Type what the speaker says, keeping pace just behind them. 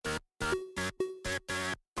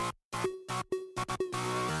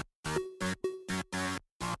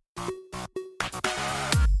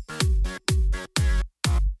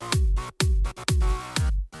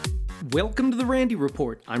Welcome to the Randy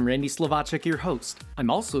Report. I'm Randy Slovacek, your host. I'm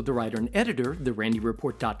also the writer and editor of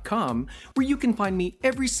therandyreport.com, where you can find me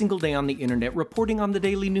every single day on the internet reporting on the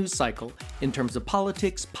daily news cycle in terms of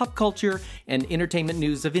politics, pop culture, and entertainment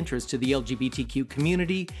news of interest to the LGBTQ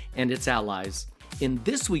community and its allies. In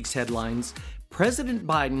this week's headlines, President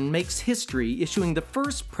Biden makes history issuing the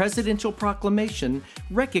first presidential proclamation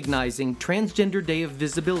recognizing Transgender Day of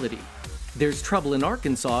Visibility. There's trouble in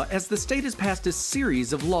Arkansas as the state has passed a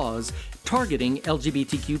series of laws targeting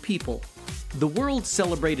LGBTQ people. The world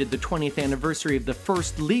celebrated the 20th anniversary of the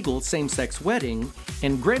first legal same-sex wedding,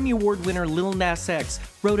 and Grammy Award winner Lil Nas X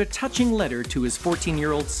wrote a touching letter to his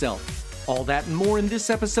 14-year-old self. All that and more in this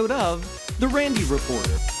episode of The Randy Report.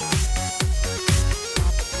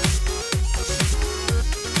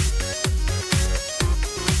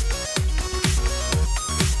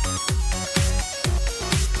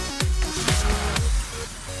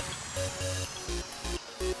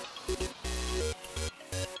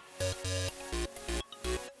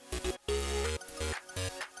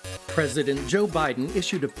 President Joe Biden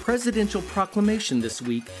issued a presidential proclamation this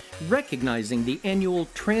week recognizing the annual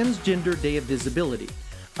Transgender Day of Visibility,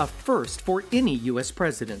 a first for any U.S.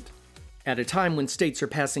 president. At a time when states are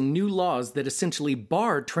passing new laws that essentially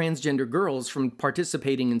bar transgender girls from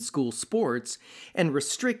participating in school sports and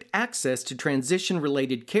restrict access to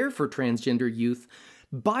transition-related care for transgender youth,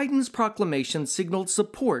 Biden's proclamation signaled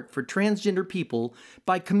support for transgender people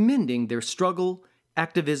by commending their struggle,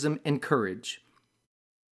 activism, and courage.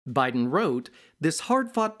 Biden wrote, "This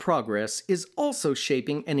hard-fought progress is also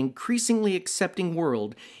shaping an increasingly accepting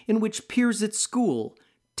world in which peers at school,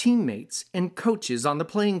 teammates and coaches on the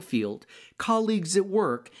playing field, colleagues at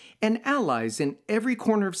work, and allies in every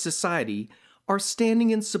corner of society are standing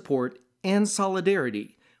in support and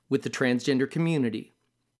solidarity with the transgender community."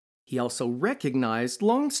 He also recognized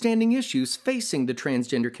long-standing issues facing the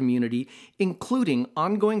transgender community, including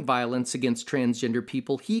ongoing violence against transgender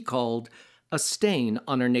people he called a stain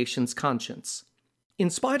on our nation's conscience. In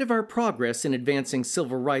spite of our progress in advancing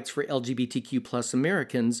civil rights for LGBTQ+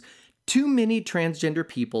 Americans, too many transgender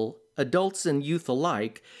people, adults and youth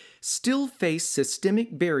alike, still face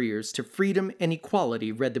systemic barriers to freedom and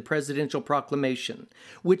equality, read the presidential proclamation,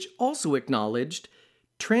 which also acknowledged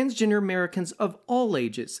transgender Americans of all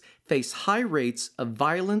ages face high rates of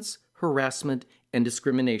violence, harassment, and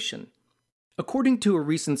discrimination. According to a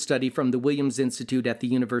recent study from the Williams Institute at the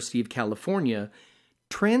University of California,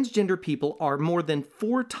 transgender people are more than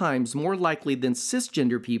 4 times more likely than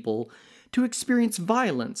cisgender people to experience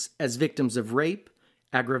violence as victims of rape,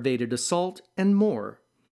 aggravated assault, and more.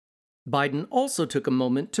 Biden also took a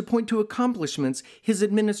moment to point to accomplishments his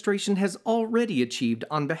administration has already achieved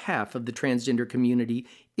on behalf of the transgender community,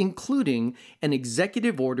 including an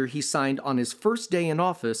executive order he signed on his first day in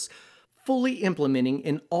office fully implementing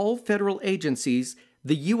in all federal agencies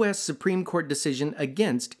the U.S. Supreme Court decision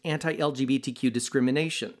against anti-LGBTQ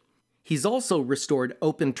discrimination. He's also restored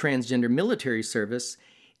open transgender military service,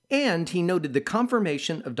 and he noted the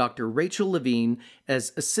confirmation of Dr. Rachel Levine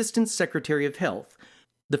as Assistant Secretary of Health,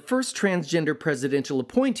 the first transgender presidential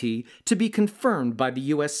appointee to be confirmed by the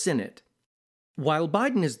U.S. Senate. While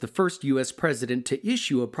Biden is the first U.S. president to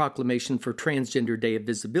issue a proclamation for Transgender Day of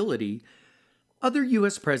Visibility, other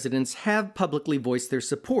U.S. presidents have publicly voiced their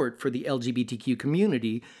support for the LGBTQ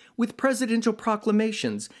community with presidential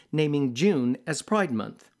proclamations naming June as Pride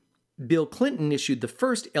Month. Bill Clinton issued the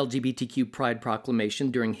first LGBTQ Pride proclamation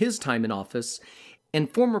during his time in office, and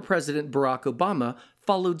former President Barack Obama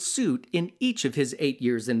followed suit in each of his 8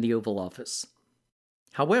 years in the Oval Office.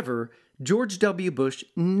 However, George W. Bush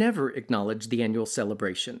never acknowledged the annual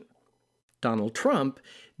celebration. Donald Trump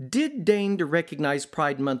did deign to recognize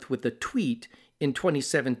Pride Month with a tweet in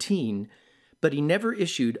 2017, but he never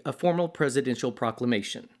issued a formal presidential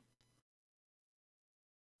proclamation.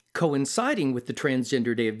 Coinciding with the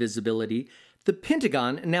Transgender Day of Visibility, the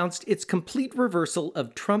Pentagon announced its complete reversal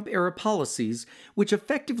of Trump-era policies which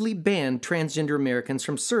effectively banned transgender Americans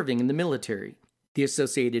from serving in the military. The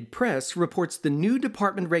Associated Press reports the new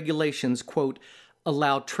department regulations, quote,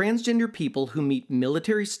 allow transgender people who meet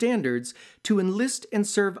military standards to enlist and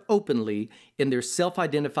serve openly in their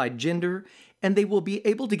self-identified gender, and they will be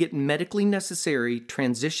able to get medically necessary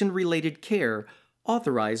transition-related care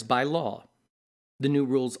authorized by law. The new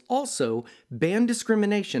rules also ban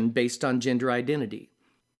discrimination based on gender identity.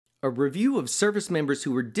 A review of service members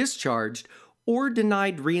who were discharged or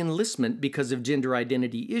denied re-enlistment because of gender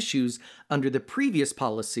identity issues under the previous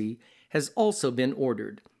policy has also been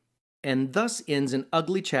ordered, and thus ends an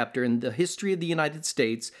ugly chapter in the history of the United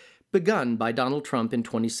States begun by Donald Trump in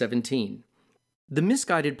 2017. The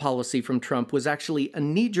misguided policy from Trump was actually a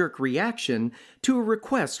knee-jerk reaction to a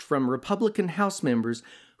request from Republican House members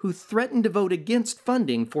who threatened to vote against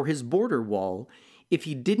funding for his border wall if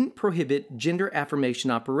he didn't prohibit gender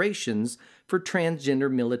affirmation operations for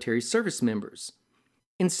transgender military service members.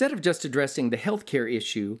 Instead of just addressing the healthcare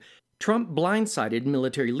issue, Trump blindsided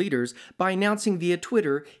military leaders by announcing via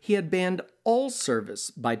Twitter he had banned all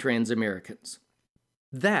service by trans Americans.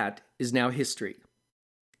 That is now history.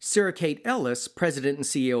 Sarah Kate Ellis, president and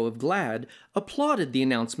CEO of GLAAD, applauded the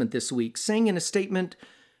announcement this week, saying in a statement,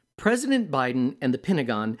 "President Biden and the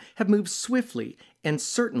Pentagon have moved swiftly and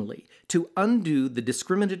certainly to undo the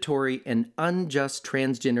discriminatory and unjust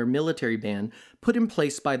transgender military ban put in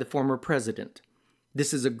place by the former president.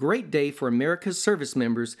 This is a great day for America's service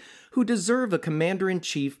members who deserve a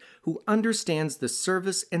commander-in-chief who understands the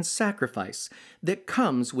service and sacrifice that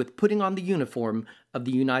comes with putting on the uniform of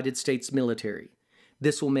the United States military.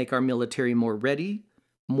 This will make our military more ready,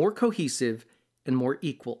 more cohesive, and more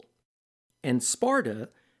equal." And SPARTA,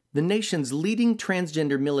 the nation's leading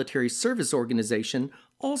transgender military service organization,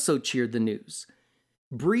 also cheered the news.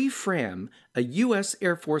 Bree Fram, a U.S.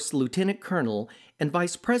 Air Force lieutenant colonel and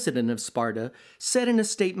vice president of SPARTA, said in a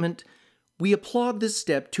statement, "We applaud this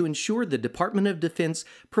step to ensure the Department of Defense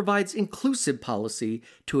provides inclusive policy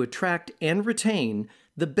to attract and retain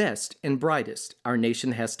the best and brightest our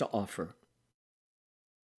nation has to offer."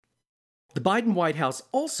 The Biden White House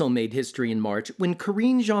also made history in March when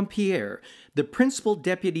Karine Jean-Pierre, the principal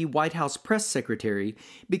deputy White House press secretary,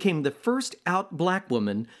 became the first out black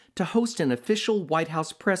woman to host an official White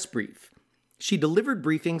House press brief. She delivered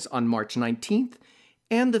briefings on March 19th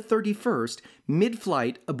and the 31st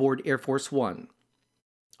mid-flight aboard Air Force One.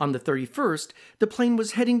 On the 31st, the plane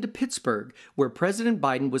was heading to Pittsburgh, where President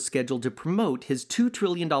Biden was scheduled to promote his $2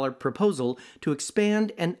 trillion proposal to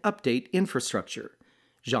expand and update infrastructure.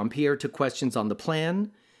 Jean-Pierre took questions on the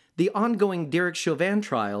plan, the ongoing Derek Chauvin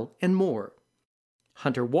trial, and more.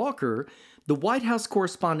 Hunter Walker, the White House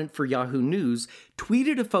correspondent for Yahoo News,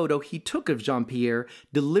 tweeted a photo he took of Jean-Pierre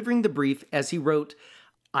delivering the brief as he wrote,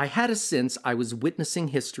 "I had a sense I was witnessing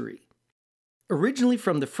history." Originally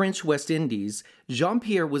from the French West Indies,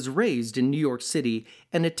 Jean-Pierre was raised in New York City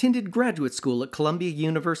and attended graduate school at Columbia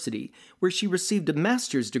University, where she received a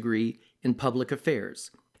master's degree in public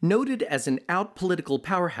affairs. Noted as an out political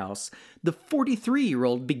powerhouse, the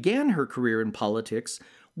 43-year-old began her career in politics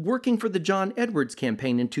working for the John Edwards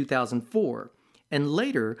campaign in 2004, and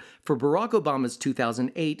later for Barack Obama's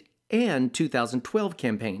 2008 and 2012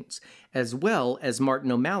 campaigns, as well as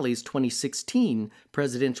Martin O'Malley's 2016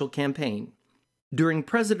 presidential campaign. During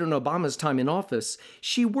President Obama's time in office,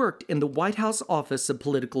 she worked in the White House Office of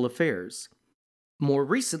Political Affairs. More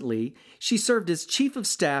recently, she served as chief of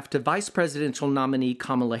staff to vice presidential nominee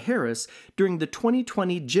Kamala Harris during the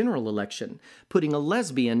 2020 general election, putting a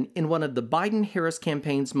lesbian in one of the Biden-Harris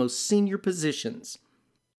campaign's most senior positions.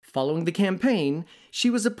 Following the campaign,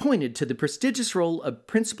 she was appointed to the prestigious role of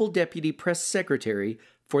principal deputy press secretary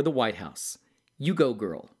for the White House. You go,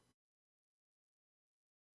 girl.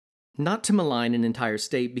 Not to malign an entire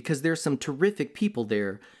state because there's some terrific people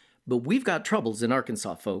there, but we've got troubles in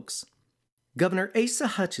Arkansas, folks. Governor Asa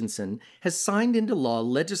Hutchinson has signed into law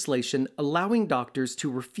legislation allowing doctors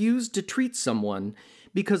to refuse to treat someone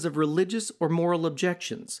because of religious or moral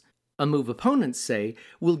objections, a move opponents say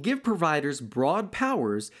will give providers broad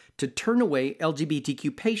powers to turn away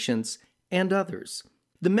LGBTQ patients and others.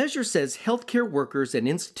 The measure says healthcare workers and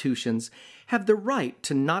institutions have the right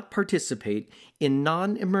to not participate in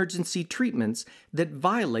non-emergency treatments that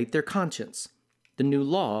violate their conscience. The new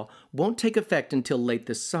law won't take effect until late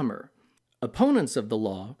this summer. Opponents of the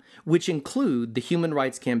law, which include the Human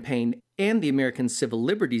Rights Campaign and the American Civil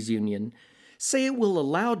Liberties Union, say it will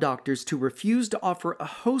allow doctors to refuse to offer a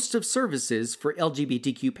host of services for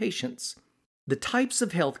LGBTQ patients. The types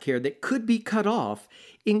of healthcare that could be cut off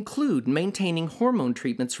include maintaining hormone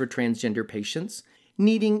treatments for transgender patients,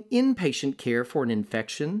 needing inpatient care for an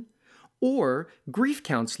infection, or grief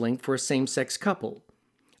counseling for a same-sex couple.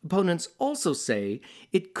 Opponents also say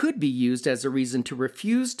it could be used as a reason to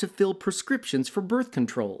refuse to fill prescriptions for birth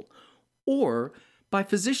control, or by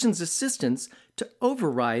physicians' assistants to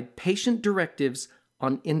override patient directives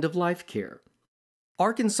on end-of-life care.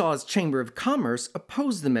 Arkansas's Chamber of Commerce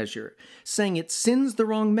opposed the measure, saying it sends the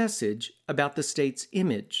wrong message about the state's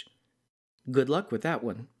image. Good luck with that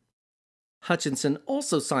one. Hutchinson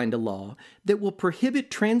also signed a law that will prohibit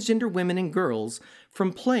transgender women and girls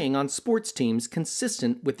from playing on sports teams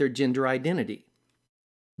consistent with their gender identity.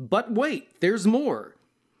 But wait, there's more.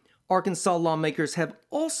 Arkansas lawmakers have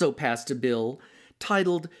also passed a bill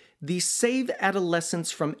titled the Save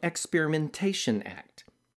Adolescents from Experimentation Act.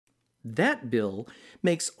 That bill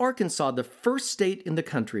makes Arkansas the first state in the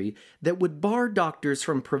country that would bar doctors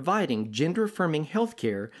from providing gender-affirming health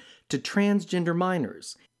care to transgender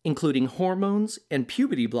minors, including hormones and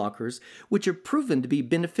puberty blockers, which are proven to be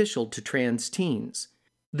beneficial to trans teens.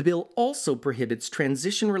 The bill also prohibits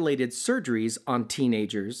transition-related surgeries on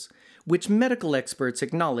teenagers, which medical experts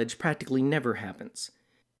acknowledge practically never happens.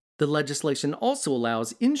 The legislation also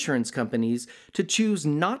allows insurance companies to choose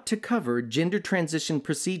not to cover gender transition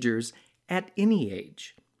procedures at any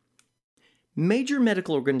age. Major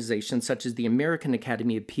medical organizations such as the American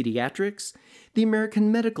Academy of Pediatrics, the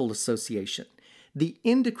American Medical Association, the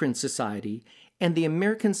Endocrine Society, and the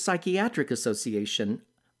American Psychiatric Association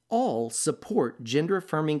all support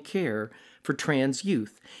gender-affirming care for trans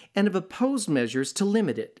youth and have opposed measures to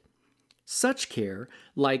limit it. Such care,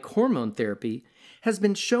 like hormone therapy, has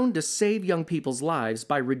been shown to save young people's lives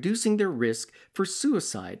by reducing their risk for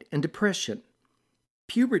suicide and depression.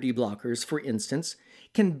 Puberty blockers, for instance,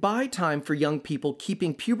 can buy time for young people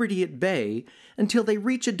keeping puberty at bay until they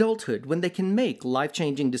reach adulthood when they can make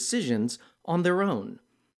life-changing decisions on their own.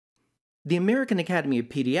 The American Academy of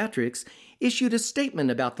Pediatrics issued a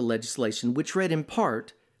statement about the legislation which read in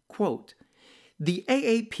part, quote, "The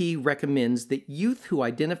AAP recommends that youth who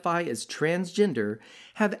identify as transgender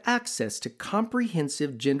have access to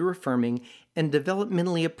comprehensive gender-affirming and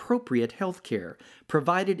developmentally appropriate health care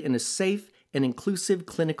provided in a safe and inclusive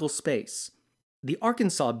clinical space." The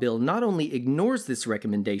Arkansas bill not only ignores this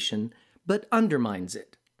recommendation, but undermines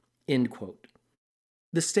it. End quote.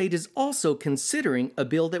 The state is also considering a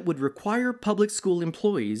bill that would require public school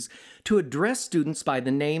employees to address students by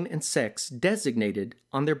the name and sex designated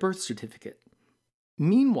on their birth certificate.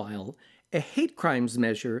 Meanwhile, a hate crimes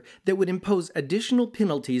measure that would impose additional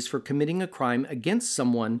penalties for committing a crime against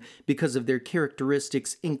someone because of their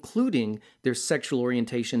characteristics, including their sexual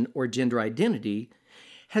orientation or gender identity,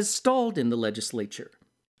 has stalled in the legislature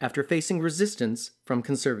after facing resistance from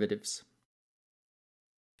conservatives.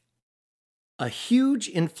 A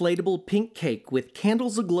huge inflatable pink cake with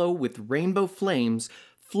candles aglow with rainbow flames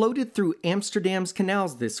floated through Amsterdam's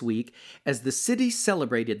canals this week as the city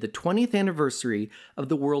celebrated the 20th anniversary of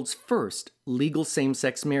the world's first legal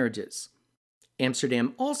same-sex marriages.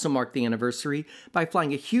 Amsterdam also marked the anniversary by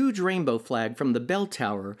flying a huge rainbow flag from the bell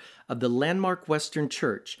tower of the landmark Western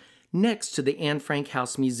Church next to the Anne Frank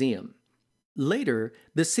House Museum. Later,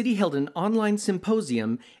 the city held an online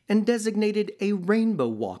symposium and designated a rainbow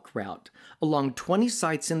walk route along 20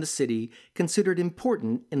 sites in the city considered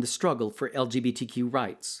important in the struggle for LGBTQ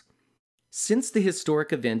rights. Since the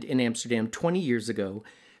historic event in Amsterdam 20 years ago,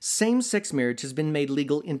 same-sex marriage has been made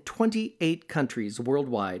legal in 28 countries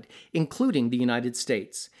worldwide, including the United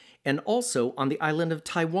States, and also on the island of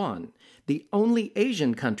Taiwan, the only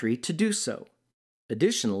Asian country to do so.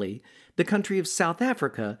 Additionally, the country of South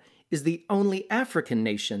Africa is the only African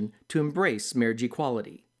nation to embrace marriage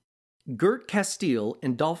equality. Gert Castile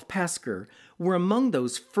and Dolph Pasker were among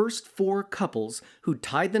those first 4 couples who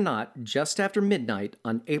tied the knot just after midnight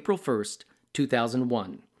on April 1st,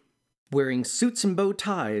 2001. Wearing suits and bow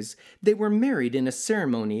ties, they were married in a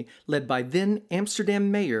ceremony led by then Amsterdam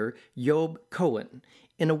Mayor Job Cohen,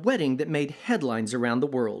 in a wedding that made headlines around the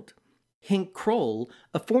world. Henk Krol,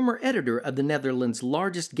 a former editor of the Netherlands'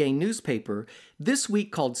 largest gay newspaper, this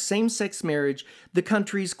week called same-sex marriage the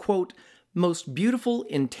country's, quote, most beautiful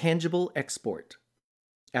intangible export.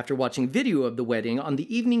 After watching video of the wedding on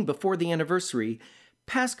the evening before the anniversary,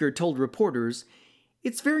 Pasker told reporters,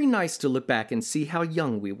 "It's very nice to look back and see how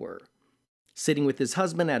young we were." Sitting with his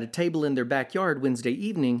husband at a table in their backyard Wednesday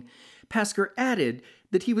evening, Pasker added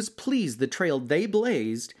that he was pleased the trail they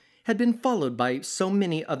blazed had been followed by so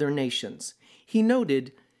many other nations. He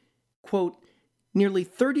noted, quote, "Nearly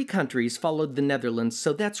 30 countries followed the Netherlands,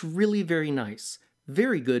 so that's really very nice.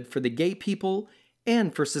 Very good for the gay people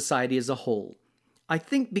and for society as a whole. I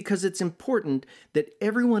think because it's important that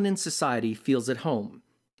everyone in society feels at home.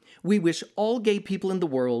 We wish all gay people in the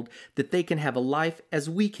world that they can have a life as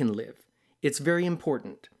we can live. It's very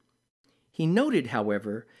important." He noted,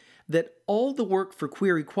 however, that all the work for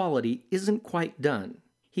queer equality isn't quite done.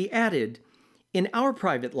 He added, "In our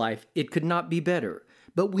private life, it could not be better,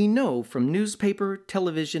 but we know from newspaper,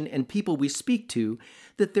 television, and people we speak to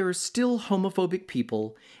that there are still homophobic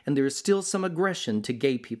people and there is still some aggression to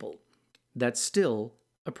gay people. That's still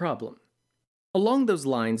a problem." Along those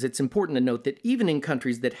lines, it's important to note that even in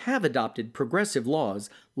countries that have adopted progressive laws,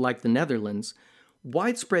 like the Netherlands,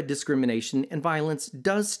 widespread discrimination and violence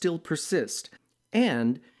does still persist,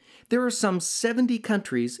 and there are some 70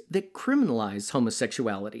 countries that criminalize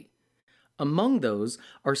homosexuality. Among those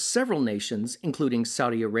are several nations, including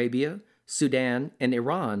Saudi Arabia, Sudan, and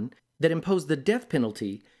Iran, that impose the death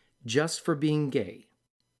penalty, just for being gay.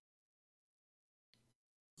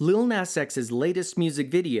 Lil Nas X's latest music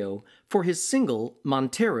video for his single,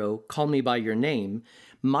 Montero, Call Me By Your Name,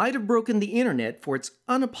 might have broken the internet for its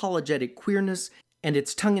unapologetic queerness and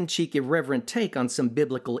its tongue-in-cheek irreverent take on some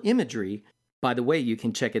biblical imagery. By the way, you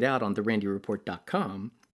can check it out on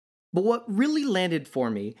therandyreport.com. But what really landed for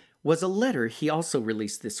me was a letter he also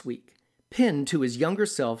released this week, penned to his younger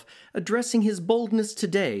self addressing his boldness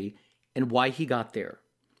today and why he got there.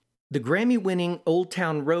 The Grammy-winning Old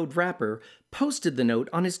Town Road rapper posted the note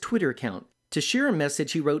on his Twitter account to share a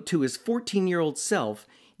message he wrote to his 14-year-old self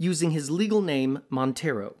using his legal name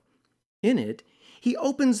Montero. In it, he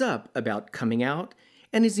opens up about coming out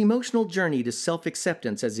and his emotional journey to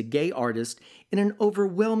self-acceptance as a gay artist in an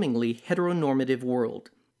overwhelmingly heteronormative world.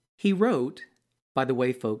 He wrote, by the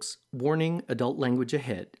way, folks, warning, adult language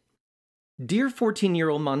ahead. Dear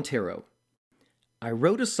 14-year-old Montero, I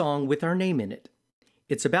wrote a song with our name in it.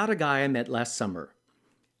 It's about a guy I met last summer.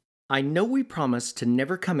 I know we promised to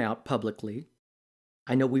never come out publicly.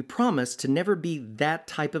 I know we promised to never be that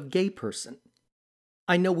type of gay person.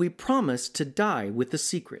 I know we promised to die with the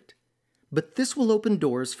secret. But this will open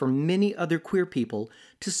doors for many other queer people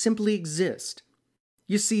to simply exist.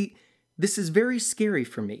 You see, this is very scary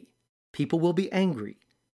for me. People will be angry.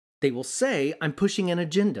 They will say I'm pushing an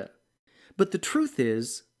agenda. But the truth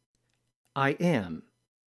is, I am.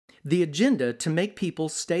 The agenda to make people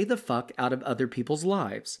stay the fuck out of other people's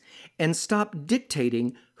lives and stop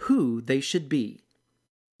dictating who they should be.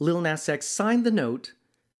 Lil Nas X signed the note,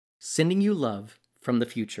 sending you love from the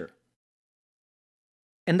future.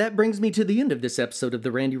 And that brings me to the end of this episode of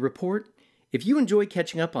The Randy Report. If you enjoy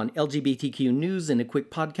catching up on LGBTQ news in a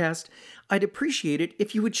quick podcast, I'd appreciate it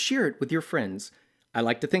if you would share it with your friends. I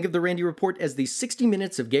like to think of The Randy Report as the 60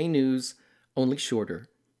 minutes of gay news, only shorter.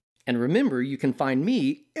 And remember, you can find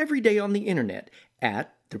me every day on the internet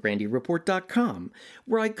at therandyreport.com,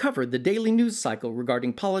 where I cover the daily news cycle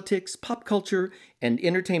regarding politics, pop culture, and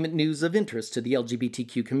entertainment news of interest to the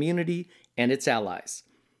LGBTQ community and its allies.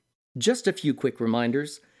 Just a few quick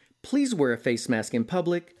reminders. Please wear a face mask in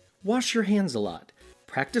public, wash your hands a lot,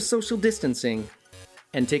 practice social distancing,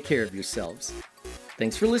 and take care of yourselves.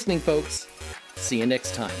 Thanks for listening, folks. See you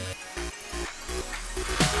next time.